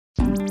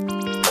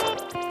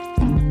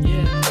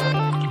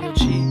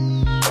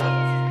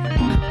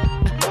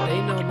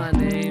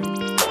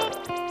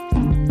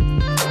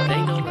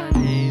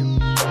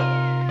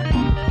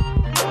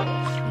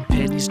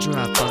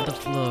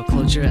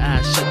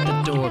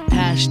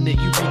passionate,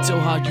 you beat so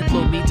hard, you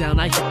blow me down.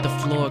 I hit the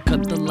floor,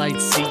 cut the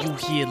lights, see you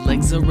here.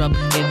 Legs are up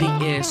in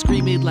the air,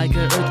 screaming like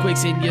an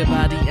earthquake's in your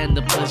body, and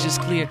the pleasure's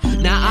clear.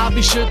 Now I'll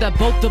be sure that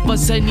both of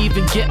us ain't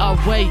even get our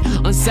way.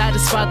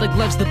 Unsatisfied like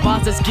love's the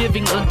boss that's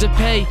giving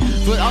underpay.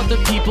 For other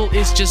people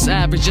it's just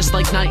average, just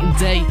like night and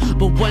day.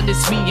 But when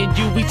it's me and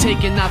you, we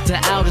taking out to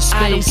outer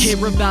space. I don't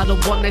care about a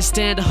one-night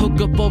stand, a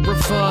hookup or a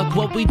fuck.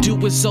 What we do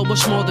is so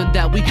much more than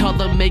that, we call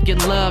them making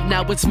love.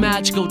 Now it's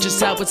magical,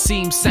 just how it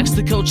seems. Sex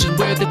the coach and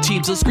wear the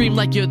team, so scream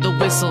like you're the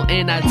whistle,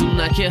 and I do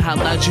not care how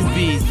loud you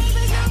be.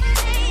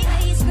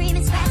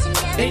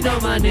 They know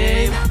my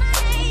name.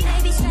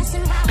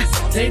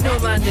 They know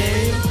my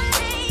name.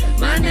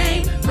 My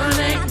name,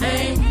 my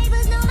name.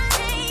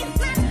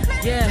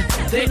 Yeah,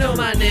 they know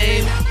my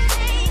name.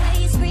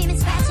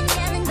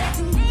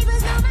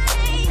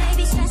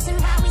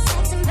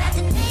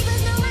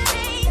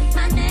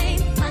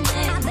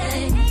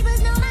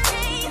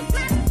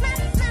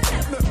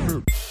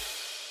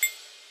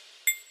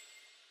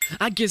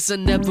 I guess I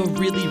never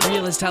really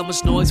realized how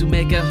much noise we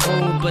make at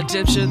home, but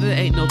damn sure there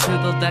ain't no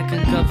pillow that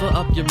can cover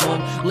up your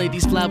moan.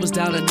 Ladies, flowers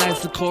down at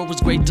nights, the core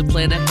was great to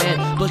plan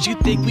ahead. But you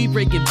think we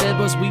breaking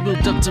bedrooms, we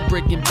moved up to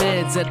breaking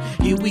beds. And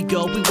here we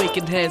go, we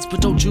waking heads,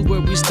 but don't you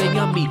worry, stay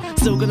on me.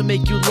 Still gonna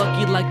make you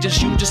lucky like just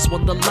you just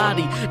won the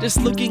lottie. Just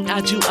looking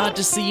at you, I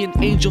just see an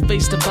angel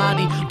face to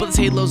body. But this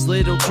halo's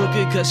little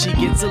crooked cause she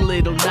gets a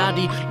little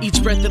naughty.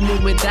 Each breath and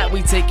movement that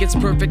we take, it's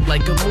perfect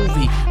like a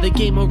movie. The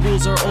game of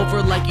rules are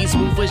over like each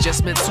move was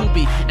just meant to be.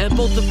 And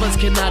both of us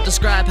cannot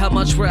describe how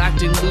much we're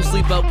acting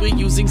loosely, but we're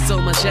using so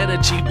much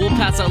energy, we'll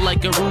pass out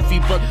like a roofie.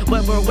 But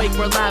when we're awake,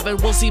 we're live,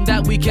 and we'll seem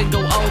that we can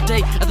go all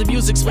day. And the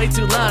music's way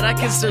too loud, I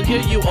can still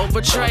hear you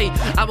over Trey.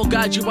 I will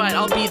guide you right,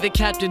 I'll be the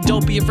captain,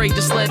 don't be afraid,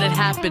 just let it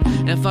happen.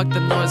 And fuck the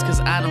noise, cause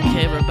I don't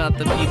care about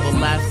the people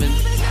laughing.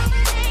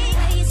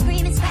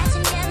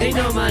 They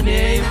know my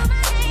name.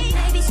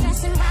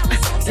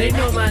 They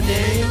know my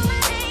name.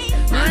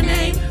 My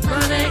name,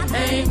 my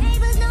name.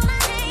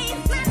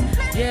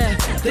 Yeah,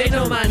 they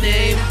know my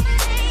name.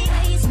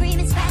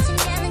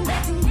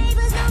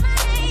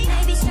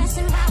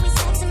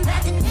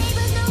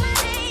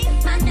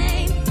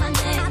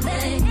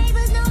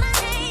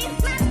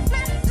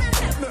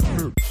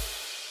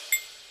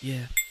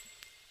 Yeah.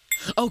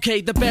 Okay,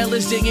 the bell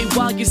is dinging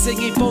while you're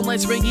singing, phone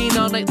lights ringing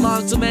all night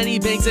long. So many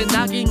bangs and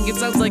knocking, it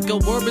sounds like a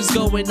war is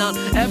going on.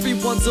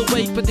 Everyone's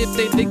awake, but if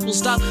they think we'll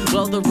stop,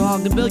 well, they're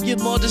wrong. A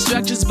million more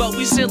distractions, but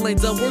we still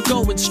ain't done, we're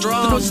going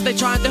strong. The noises they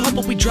try, they hope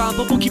that we drown,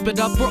 but we'll keep it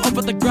up, we're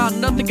over the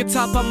ground. Nothing can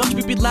top how much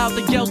we be loud.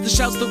 The yells, the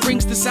shouts, the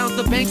rings, the sounds,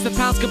 the bangs, the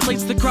pounds,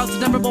 complaints, the crowds,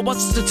 and everyone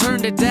wants us to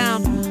turn it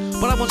down.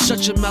 But I won't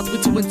shut your mouth, we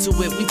too into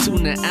it, we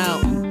tune it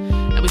out.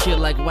 And we hear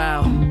like,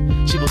 wow,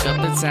 she woke up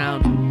the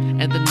town.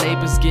 And the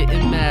neighbors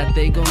getting mad,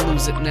 they gon'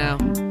 lose it now.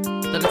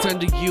 Then I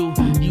turned to you,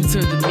 you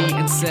turned to me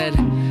and said,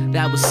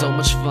 that was so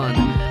much fun,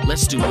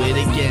 let's do it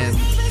again.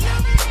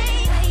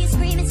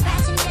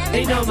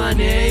 They know my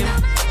name.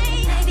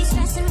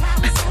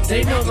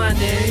 They know my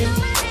name.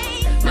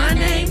 My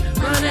name,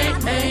 my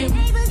name.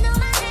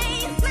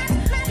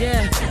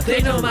 Yeah,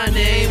 they know my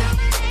name.